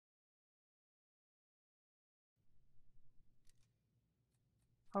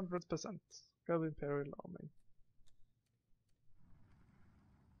100%. Go Imperial Army.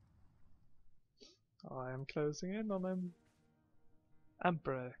 I am closing in on an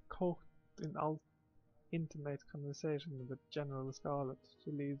Emperor caught in intimate conversation with General Scarlet.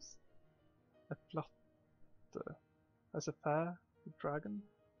 She leaves a flutter. As a fair dragon?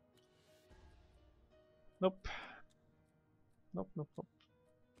 Nope. Nope, nope, nope.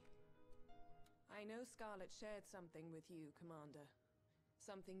 I know Scarlet shared something with you, Commander.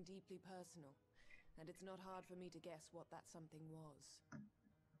 Something deeply personal, and it's not hard for me to guess what that something was.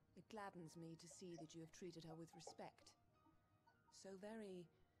 It gladdens me to see that you have treated her with respect. So very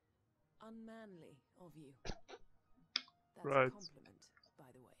unmanly of you. That's Right. a compliment,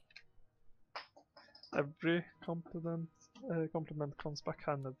 by the way. Every compliment comes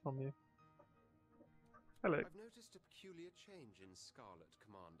backhanded from you. Hello. I've noticed a peculiar change in Scarlet,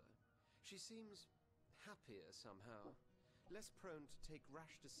 Commander. She seems happier somehow, less prone to take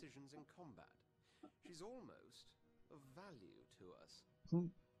rash decisions in combat. She's almost of value to us.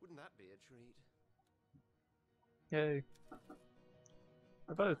 Wouldn't that be a treat? Yay.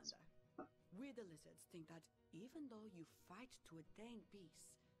 About. We the lizards think that even though you fight to attain peace,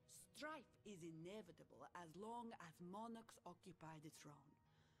 strife is inevitable as long as monarchs occupy the throne.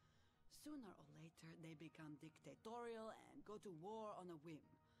 Sooner or later, they become dictatorial and go to war on a whim.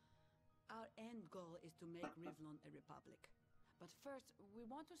 Our end goal is to make Rivlon a republic. But first, we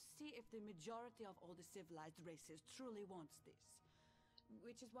want to see if the majority of all the civilized races truly wants this.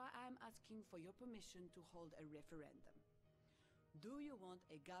 Which is why I'm asking for your permission to hold a referendum. Do you want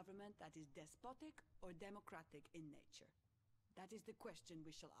a government that is despotic or democratic in nature? That is the question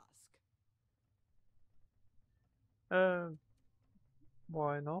we shall ask.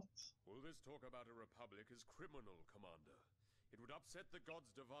 Why not? All this talk about a republic is criminal, Commander. It would upset the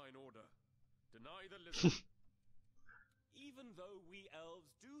gods' divine order. Deny the lizard. Even though we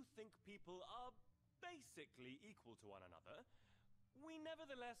elves do think people are basically equal to one another, we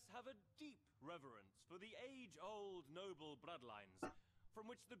nevertheless have a deep reverence for the age-old noble bloodlines from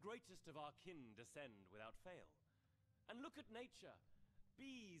which the greatest of our kin descend without fail. And look at nature.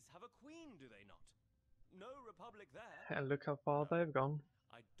 Bees have a queen, do they not? No republic there. And look how far they've gone.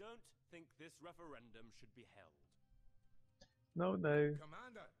 I don't think this referendum should be held. No, no.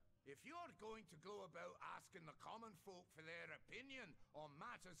 Commander, if you're going to go about asking the common folk for their opinion on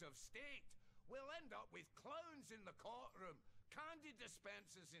matters of state, we'll end up with clowns in the courtroom, candy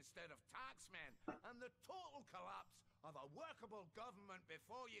dispensers instead of taxmen, and the total collapse of a workable government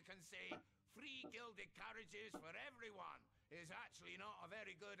before you can say free gilded carriages for everyone is actually not a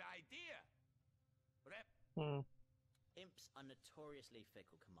very good idea. Imps are notoriously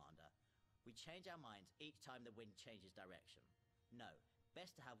fickle, Commander. We change our minds each time the wind changes direction. No,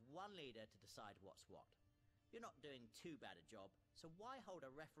 best to have one leader to decide what's what. You're not doing too bad a job, so why hold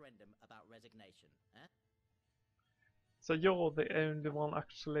a referendum about resignation, eh? So you're the only one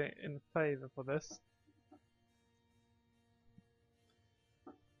actually in favor for this?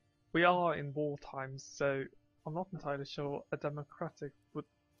 We are in war times, so I'm not entirely sure a democratic would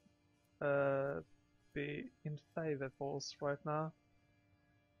be in favor for us right now.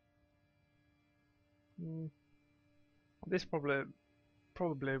 This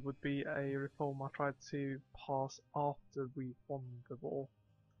probably would be a reform I tried to pass after we won the war.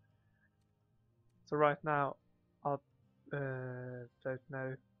 So right now, I don't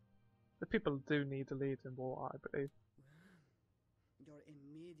know. The people do need a lead in war, I believe. Your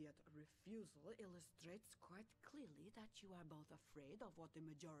immediate refusal illustrates quite clearly that you are both afraid of what the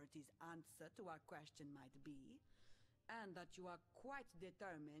majority's answer to our question might be, and that you are quite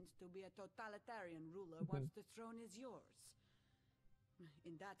determined to be a totalitarian ruler once the throne is yours.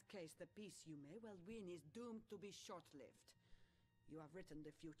 In that case, the peace you may well win is doomed to be short-lived. You have written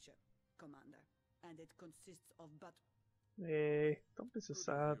the future, Commander, and it consists of but... Hey, don't be so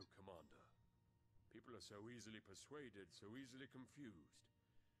sad. You, Commander. People are so easily persuaded, so easily confused.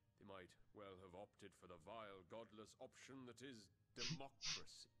 They might well have opted for the vile, godless option that is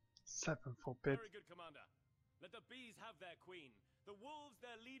democracy. 7 forbid. Very good, Commander. Let the bees have their queen, the wolves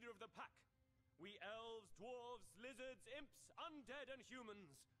their leader of the pack. We elves, dwarves, lizards, imps, undead and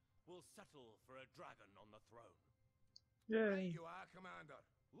humans will settle for a dragon on the throne. Right Yay. you are, Commander.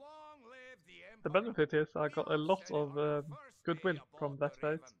 Long live the Empire. The benefit is I got a lot of goodwill from that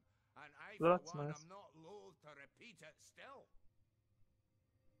vote. And I, So that's for one, nice. am not loath to repeat it still.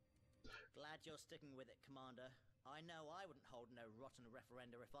 Glad you're sticking with it, Commander. I know I wouldn't hold no rotten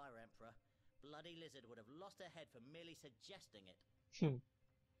referenda if I were Emperor. Bloody Lizard would have lost her head for merely suggesting it.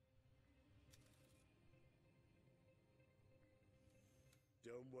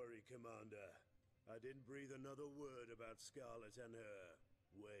 Don't worry, Commander. I didn't breathe another word about Scarlet and her.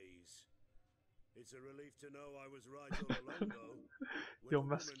 ways. It's a relief to know I was right all along, though. When Your a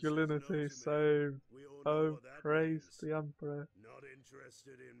woman says masculinity, no to me, so we all know oh what that praise means. the Emperor. Not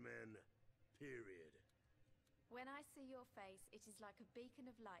interested in men. Period. When I see your face, it is like a beacon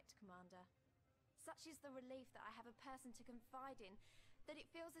of light, Commander. Such is the relief that I have a person to confide in, that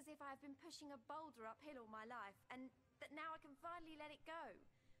it feels as if I have been pushing a boulder uphill all my life, and that now I can finally let it go.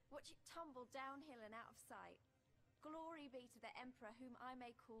 Watch it tumble downhill and out of sight. Glory be to the Emperor, whom I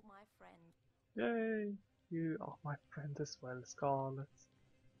may call my friend. Yay! You are my friend as well, Scarlet.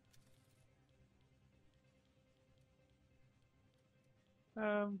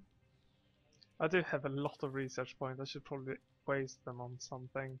 I do have a lot of research points. I should probably waste them on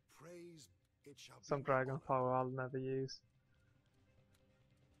something. Praise it shall be Some my dragon honor. power I'll never use.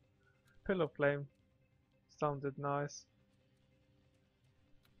 Pillow Flame sounded nice.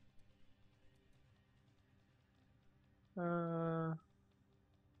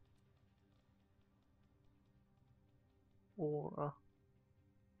 Aura.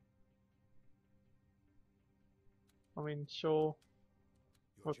 I mean, sure.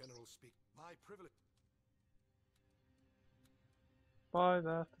 Your Whoops. general speak. My privilege. Buy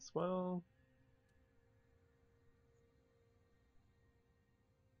that as well.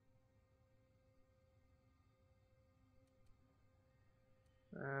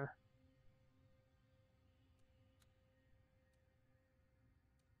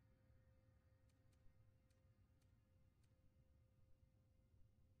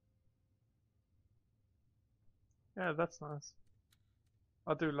 Yeah, that's nice.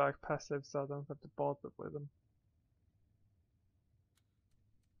 I do like passive, so I don't have to bother with them.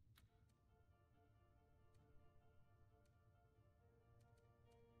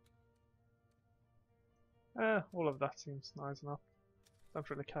 All of that seems nice enough. Don't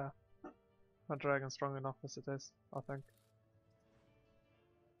really care. My dragon's strong enough as it is, I think.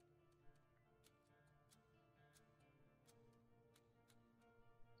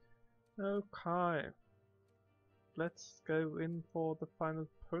 Okay. Let's go in for the final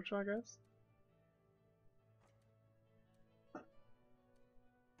push, I guess.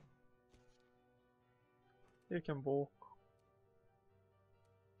 You can walk.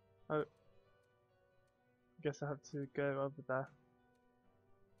 Oh. Guess I have to go over there.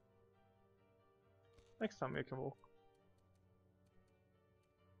 Next time you can walk.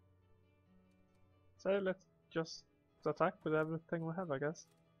 So let's just attack with everything we have, I guess.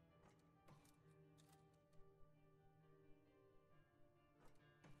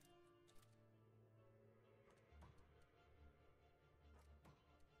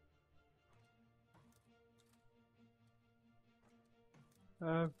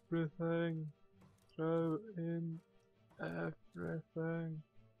 Everything. Throw in everything.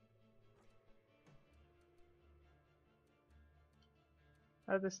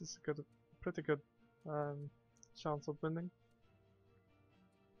 This is a pretty good chance of winning.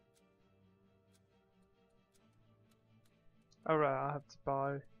 Alright, I have to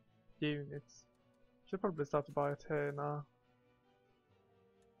buy units. Should probably start to buy it here now.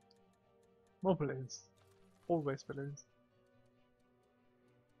 More balloons. Always balloons.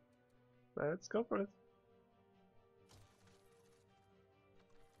 Let's go for it.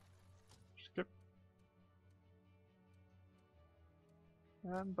 Skip.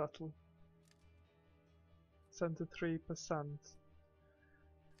 And battle. 73%.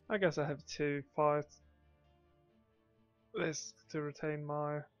 I guess I have to fight this to retain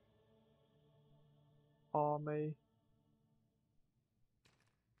my army.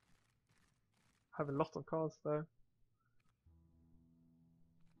 I have a lot of cards though.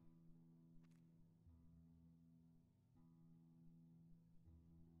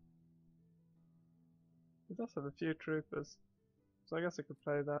 It does have a few troopers, so I guess I could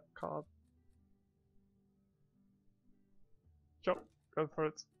play that card. Sure, go for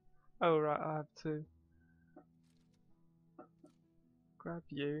it. Oh right, I have to grab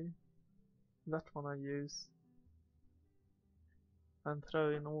you. That one I use. And throw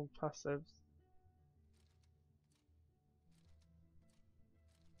in all passives.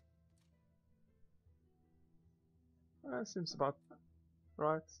 Seems about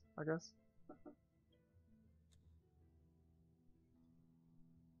right, I guess.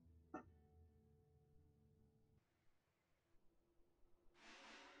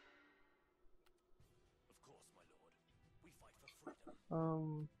 Of course, my lord. We fight for freedom.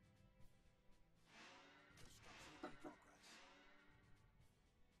 Construction in progress.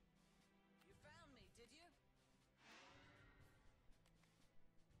 You found me, did you?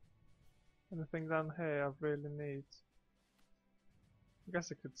 Anything down here I really need? I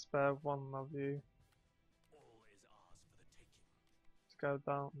guess I could spare one of you All is ours for the taking. to go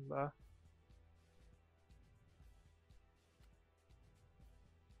down there.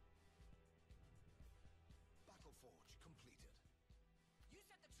 Battle Forge completed. You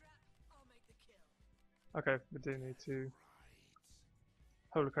set the trap, I'll make the kill. Okay, we do need to...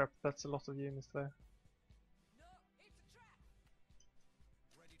 Holy crap, that's a lot of units there. No, it's a trap.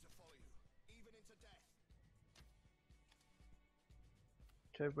 Ready to follow you, even into death.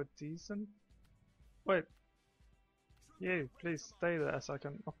 Okay, we're decent. Wait. You, please stay there so I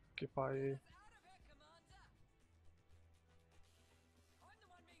can occupy you. Out of here, Commander. I'm the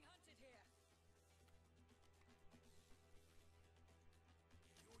one being hunted here.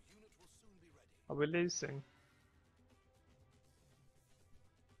 Your unit will soon be ready. Are we losing?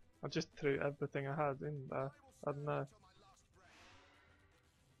 I just threw everything I had in there. I don't know. Till my last breath.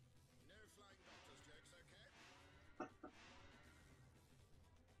 No flying doctor's jokes, okay?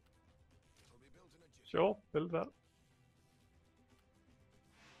 It'll be built in a jiffy. Sure, build that.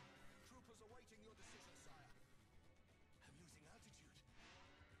 Troopers awaiting your decision, sire. I'm losing altitude.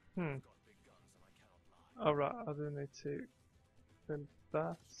 Hmm. Got big guns and I cannot lie. Alright, I do need to build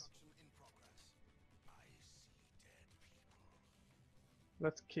that. Construction in progress. I see dead people.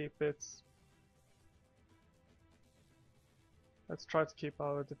 Let's keep it. Let's try to keep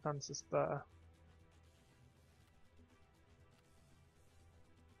our defenses there.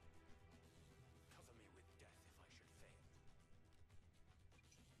 Cover me with death if I should fail.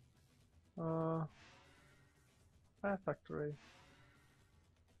 Air factory.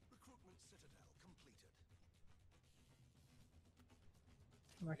 Recruitment citadel completed.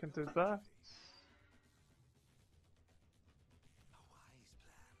 And I can do that. A wise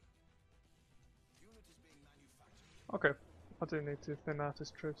plan. Unit is being manufactured. Okay, I do need to thin out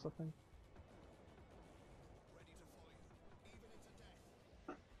his troops, I think. Ready to follow you, even into death.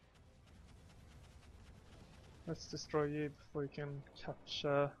 Let's destroy you before you can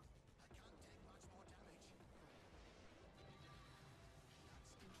capture. I can't take much more damage.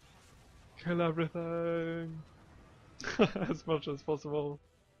 Kill everything! As much as possible.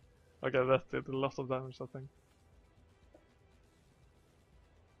 Okay, that did a lot of damage, I think.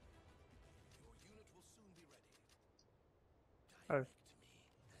 Your unit will soon be ready. Oh.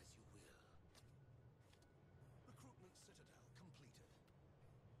 Direct me as you will. Recruitment citadel completed.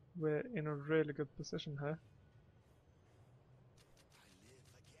 We're in a really good position here. I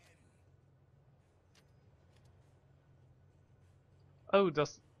live again. Oh,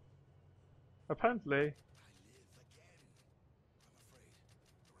 does... Apparently, I live again. I'm afraid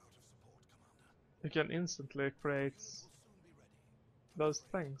we're out of support, Commander. you can instantly create Unit will soon be ready. those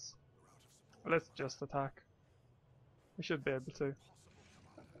things. We're out of support. Let's just attack. We should be able to. Possible,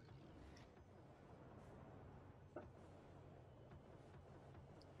 Commander. That's impossible,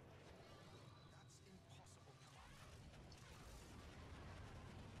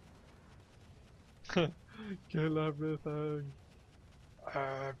 Commander. Kill everything. Everything.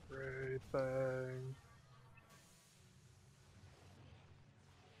 I'm afraid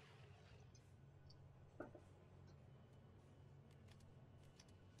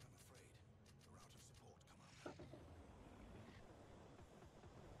we're out of support, Commander.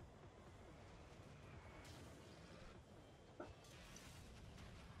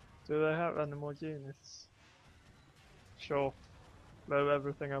 Do they have any more units? Sure. Blow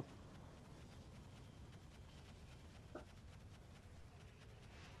everything up.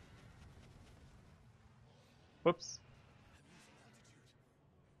 Whoops.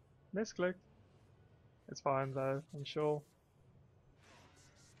 I'm losing altitude. Misclick. It's fine though, I'm sure.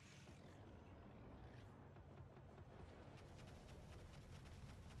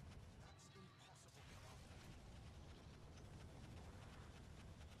 That's impossible, Commander.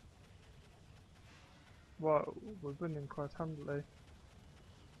 Wow, we're winning quite handily.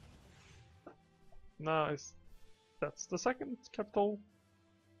 Nice. That's the second capital.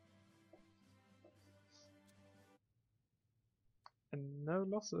 And no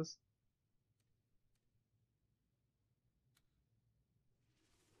losses.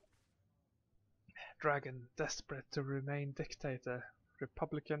 Dragon, desperate to remain dictator.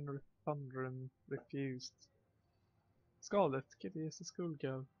 Republican referendum refused. Scarlet, Kitty is a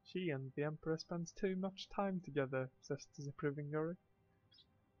schoolgirl. She and the Emperor spends too much time together, says disapproving Yorick.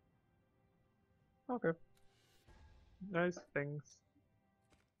 Okay. Nice things.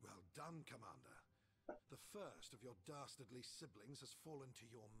 Well done, Commander. The first of your dastardly siblings has fallen to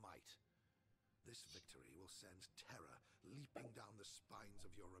your might. This victory will send terror leaping down the spines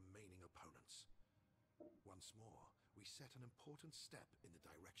of your remaining opponents. Once more, we set an important step in the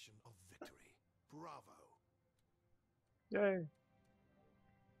direction of victory. Bravo! Yay.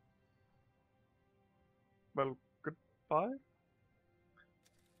 Well, goodbye.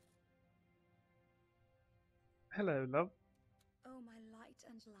 Hello, love. Oh, my light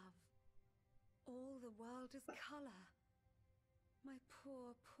and love. All the world is colour. My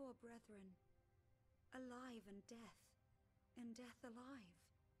poor, poor brethren. Alive in death alive.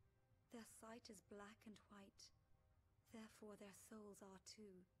 Their sight is black and white, therefore their souls are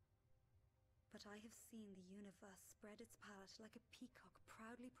too. But I have seen the universe spread its palette like a peacock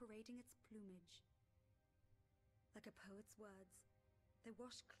proudly parading its plumage. Like a poet's words, they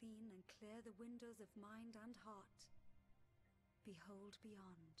wash clean and clear the windows of mind and heart. Behold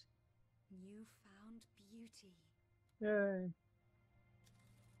beyond, new-found beauty. Yay.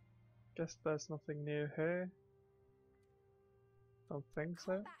 Guess there's nothing new here. Don't think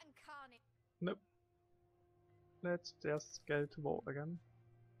so. Combat and carnage. Nope. Let's just go to war again.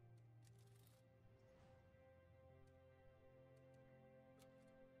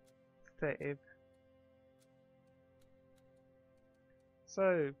 Save.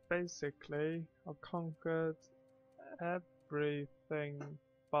 So basically, I've conquered everything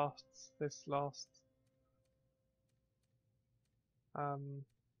but this last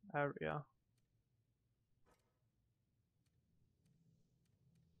area.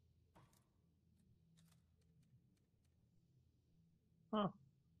 Huh.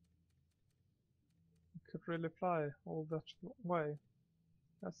 I could really fly all that way.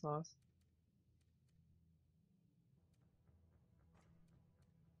 That's nice.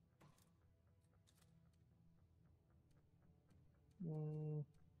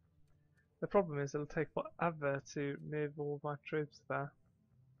 The problem is it'll take forever to move all my troops there.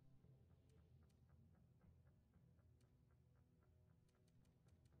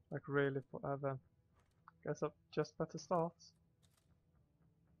 Like really forever. Guess I've just better start.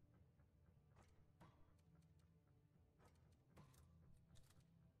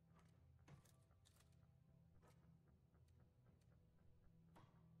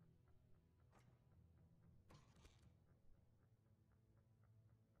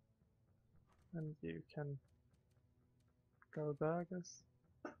 And you can go there, I guess.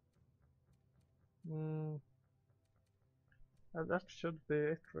 That should be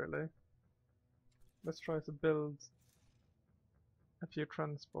it, really. Let's try to build a few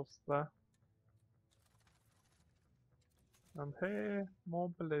transports there. And here, more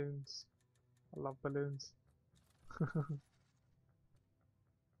balloons. I love balloons.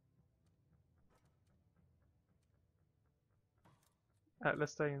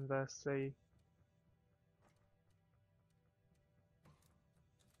 Let's stay in the sea.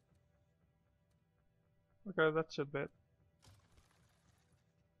 Okay, that should be it.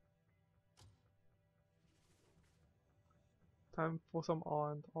 Time for some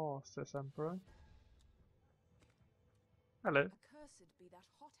iron ore, says Emperor. Hello. Accursed be that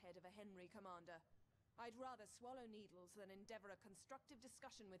hothead of a Henry, Commander. I'd rather swallow needles than endeavor a constructive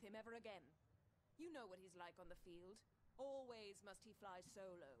discussion with him ever again. You know what he's like on the field. Always must he fly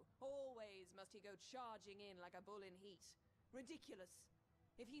solo. Always must he go charging in like a bull in heat. Ridiculous.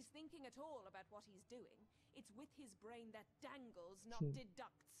 If he's thinking at all about what he's doing, it's with his brain that dangles, not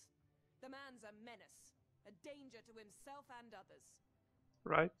deducts. The man's a menace, a danger to himself and others.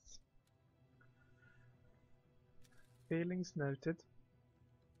 Right. Feelings noted.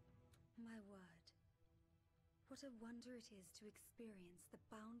 My word. What a wonder it is to experience the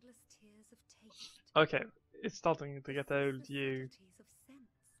boundless tears of taste. Okay, it's starting to get old, the you subtleties of sense.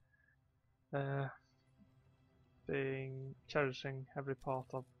 cherishing every part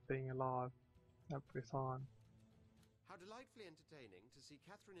of being alive every time. How delightfully entertaining to see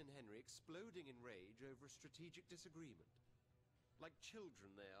Catherine and Henry exploding in rage over a strategic disagreement. Like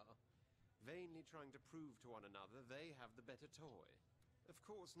children they are, vainly trying to prove to one another they have the better toy. Of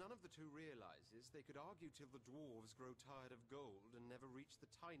course, none of the two realizes they could argue till the dwarves grow tired of gold and never reach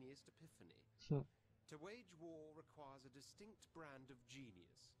the tiniest epiphany. To wage war requires a distinct brand of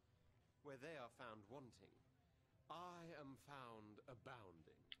genius. Where they are found wanting, I am found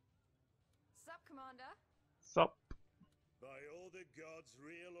abounding. Sup, Commander? Sup? By all the gods,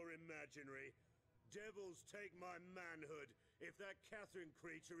 real or imaginary, devils take my manhood if that Catherine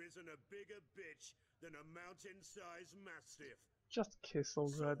creature isn't a bigger bitch than a mountain-sized mastiff. Just kiss So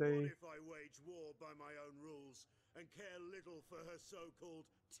what already. if I wage war by my own rules and care little for her so-called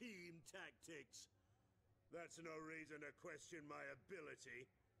team tactics? That's no reason to question my ability.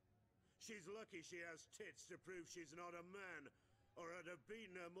 She's lucky she has tits to prove she's not a man, or I'd have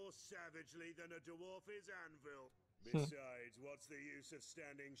beaten her more savagely than a dwarf is anvil. Besides, what's the use of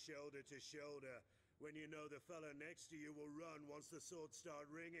standing shoulder to shoulder when you know the fella next to you will run once the swords start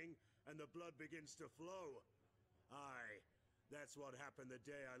ringing and the blood begins to flow? Aye, that's what happened the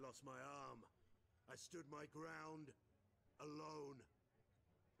day I lost my arm. I stood my ground, alone.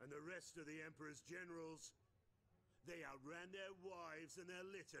 And the rest of the Emperor's generals, They outran their wives and their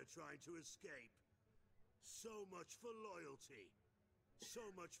litter trying to escape. So much for loyalty. So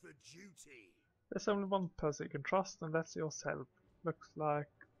much for duty. There's only one person you can trust, and that's yourself. Looks like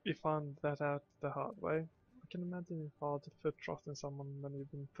you found that out the hard way. I can imagine it's hard to put trust in someone when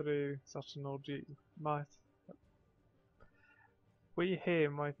you've been through such an ordeal. We here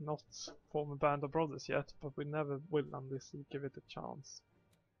might not form a band of brothers yet, but we never will unless we give it a chance.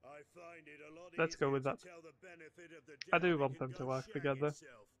 I find it a lot Let's go with easier that. to tell the benefit of the I do doubt want it them can to go work shag together.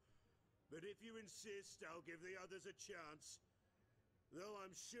 itself. But if you insist, I'll give the others a chance. Though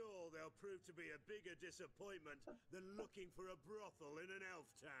I'm sure they'll prove to be a bigger disappointment than looking for a brothel in an elf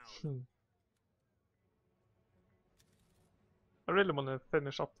town. I really want to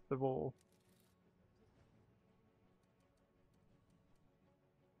finish up the wall.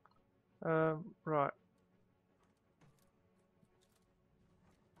 Right.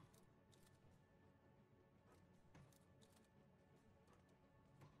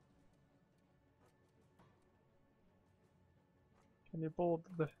 Can you board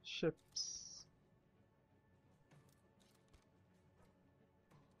the ships?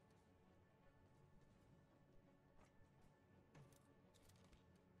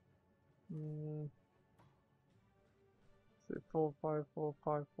 See, 4, 5, 4,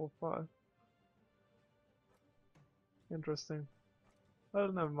 5, 4, 5. Interesting. Oh,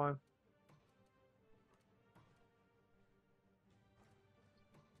 never mind.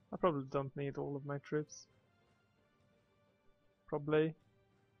 I probably don't need all of my troops. Probably.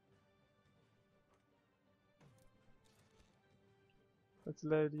 Let's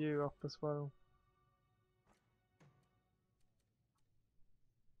load you up as well.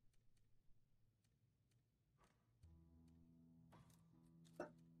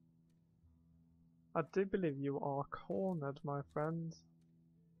 I do believe you are cornered, my friend.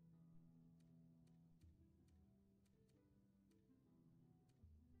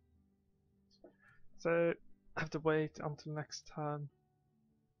 So, I have to wait until next turn.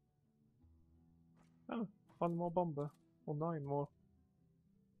 Oh, one more bomber. Or 9 more.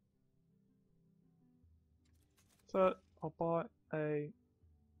 So, I'll buy a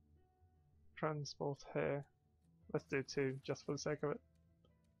transport here. Let's do 2, just for the sake of it.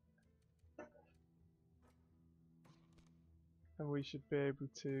 And we should be able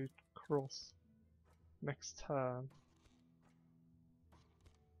to cross next turn.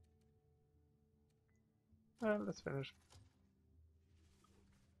 Well, let's finish.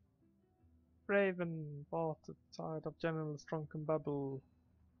 Raven, bought tired of General's drunken babble.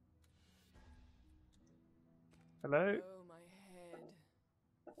 Hello? Oh, my head.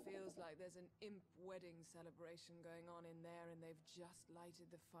 Feels like there's an imp wedding celebration going on in there and they've just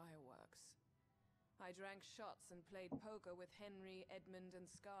lighted the fireworks. I drank shots and played poker with Henry, Edmund, and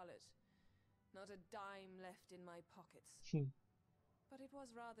Scarlet. Not a dime left in my pockets. But it was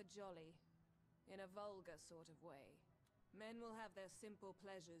rather jolly, in a vulgar sort of way. Men will have their simple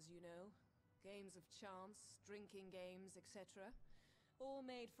pleasures, you know. Games of chance, drinking games, etc. All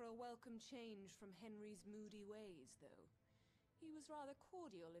made for a welcome change from Henry's moody ways, though. He was rather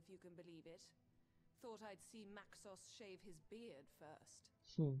cordial, if you can believe it. Thought I'd see Maxos shave his beard first.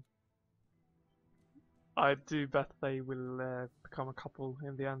 I do bet they will become a couple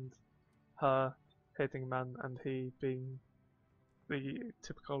in the end. Her hating man and he being the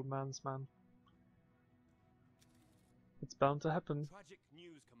typical man's man. It's bound to happen. Tragic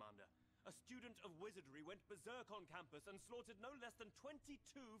news, Commander. A student of wizardry went berserk on campus and slaughtered no less than 22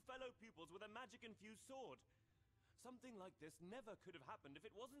 fellow pupils with a magic-infused sword. Something like this never could have happened if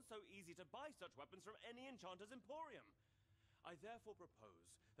it wasn't so easy to buy such weapons from any enchanter's emporium. I therefore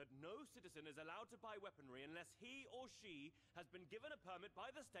propose that no citizen is allowed to buy weaponry unless he or she has been given a permit by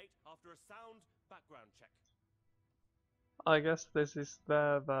the state after a sound background check. I guess this is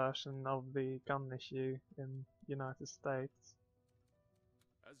their version of the gun issue in United States.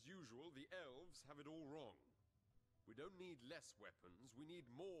 As usual, the elves have it all wrong. We don't need less weapons, we need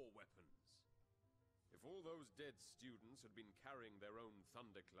more weapons. If all those dead students had been carrying their own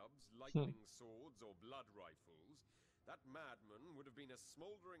thunder clubs, lightning swords, or blood rifles, that madman would have been a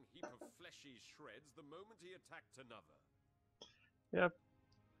smouldering heap of fleshy shreds the moment he attacked another. Yep,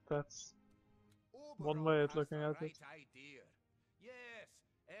 that's one way of looking at it. Idea. Yes,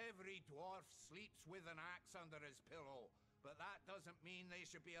 every dwarf sleeps with an axe under his pillow, but that doesn't mean they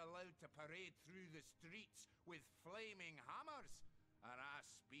should be allowed to parade through the streets with flaming hammers. And I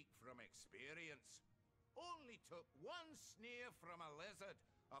speak from experience. Only took one sneer from a lizard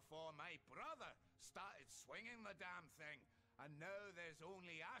afore my brother started swinging the damn thing, and now there's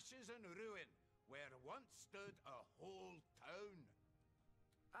only ashes and ruin where once stood a whole town.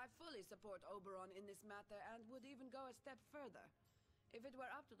 I fully support Oberon in this matter and would even go a step further. If it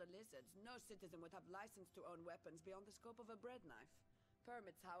were up to the lizards, no citizen would have license to own weapons beyond the scope of a bread knife.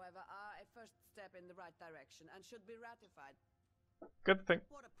 Permits, however, are a first step in the right direction and should be ratified. Good thing.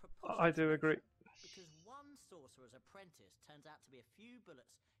 What a I preposterous do agree. notion. Because one sorcerer's apprentice turns out to be a few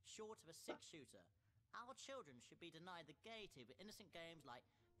bullets short of a six-shooter. Our children should be denied the gaiety of innocent games like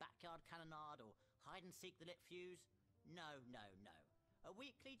backyard cannonade or hide-and-seek the lit fuse. No, no, no. A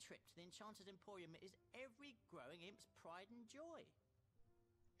weekly trip to the Enchanter's Emporium is every growing imp's pride and joy.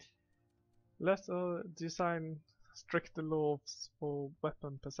 Let's design stricter laws for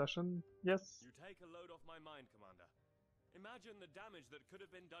weapon possession. Yes. You take a load off my mind, Commander. Imagine the damage that could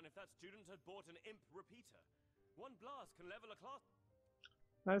have been done if that student had bought an imp repeater. One blast can level a class.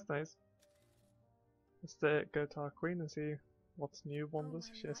 Nice, nice. Let's go to our queen and see what new wonders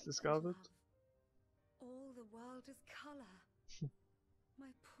she has discovered. All the world is colour.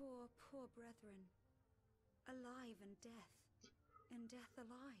 My poor, poor brethren. Alive in death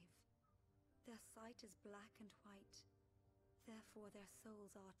alive. Their sight is black and white. Therefore their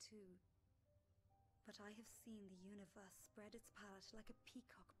souls are too. But I have seen the universe spread its palette like a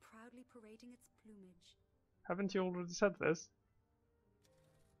peacock proudly parading its plumage. Haven't you already said this?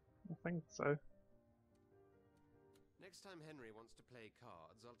 I think so. Next time Henry wants to play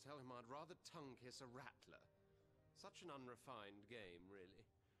cards, I'll tell him I'd rather tongue-kiss a rattler. Such an unrefined game, really.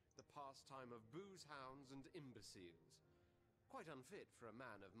 The pastime of booze-hounds and imbeciles. Quite unfit for a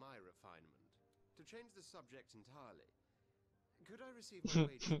man of my refinement. To change the subject entirely, could I receive my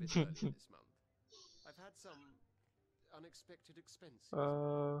wages a bit early this month? I've had some unexpected expenses.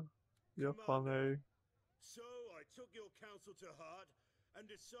 You're funny. So I took your counsel to heart and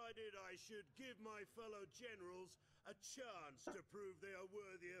decided I should give my fellow generals a chance to prove they are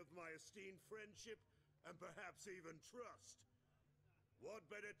worthy of my esteemed friendship and perhaps even trust. What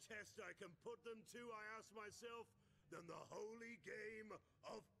better test I can put them to, I ask myself, than the holy game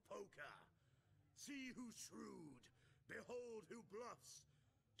of poker? See who's shrewd, behold who bluffs,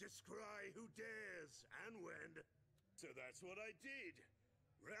 descry who dares and when. So that's what I did.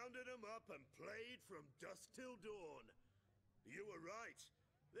 Rounded them up and played from dusk till dawn. You were right.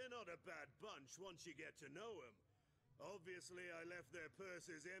 They're not a bad bunch once you get to know them. Obviously, I left their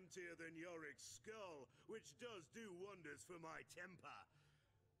purses emptier than Yorick's skull, which does do wonders for my temper.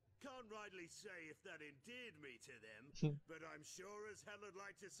 Can't rightly say if that endeared me to them, but I'm sure as hell would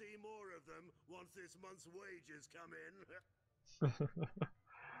like to see more of them once this month's wages come in.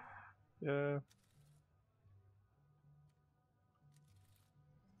 Yeah.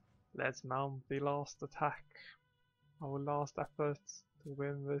 Let's mount the last attack. Our last effort to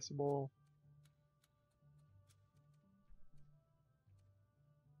win this war.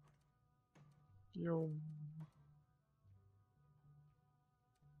 Yo.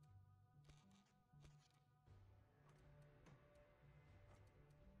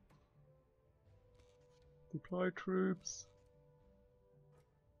 Deploy troops.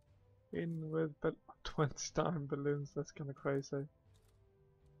 In with 20 time balloons, that's kinda crazy.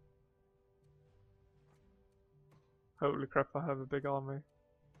 Holy crap, I have a big army.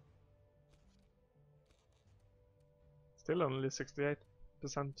 Still only 68%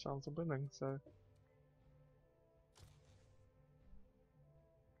 chance of winning, so...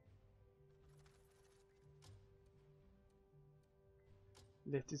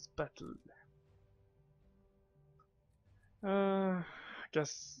 Let us battle.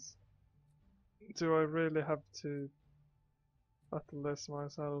 Guess... Do I really have to battle this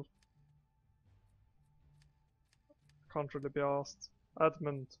myself? Can't really be asked.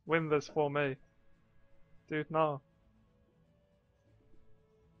 Edmund, win this for me. Do it now.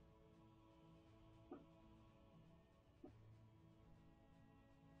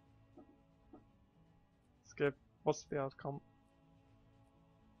 Skip. What's the outcome?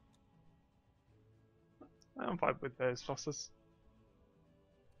 I'm fine with those losses.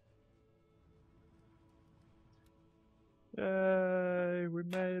 Yay, we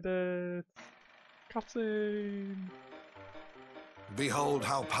made it! Cutscene! Behold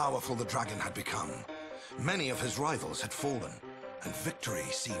how powerful the dragon had become. Many of his rivals had fallen, and victory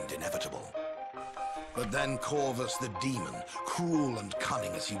seemed inevitable. But then Corvus the demon, cruel and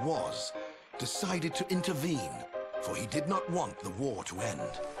cunning as he was, decided to intervene, for he did not want the war to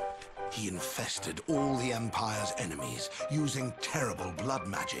end. He infested all the Empire's enemies, using terrible blood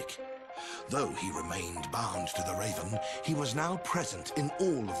magic. Though he remained bound to the Raven, he was now present in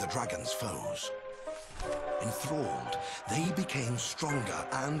all of the dragon's foes. Enthralled, they became stronger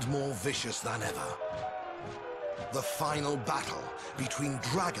and more vicious than ever. The final battle between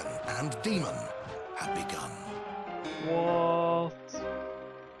dragon and demon had begun. What?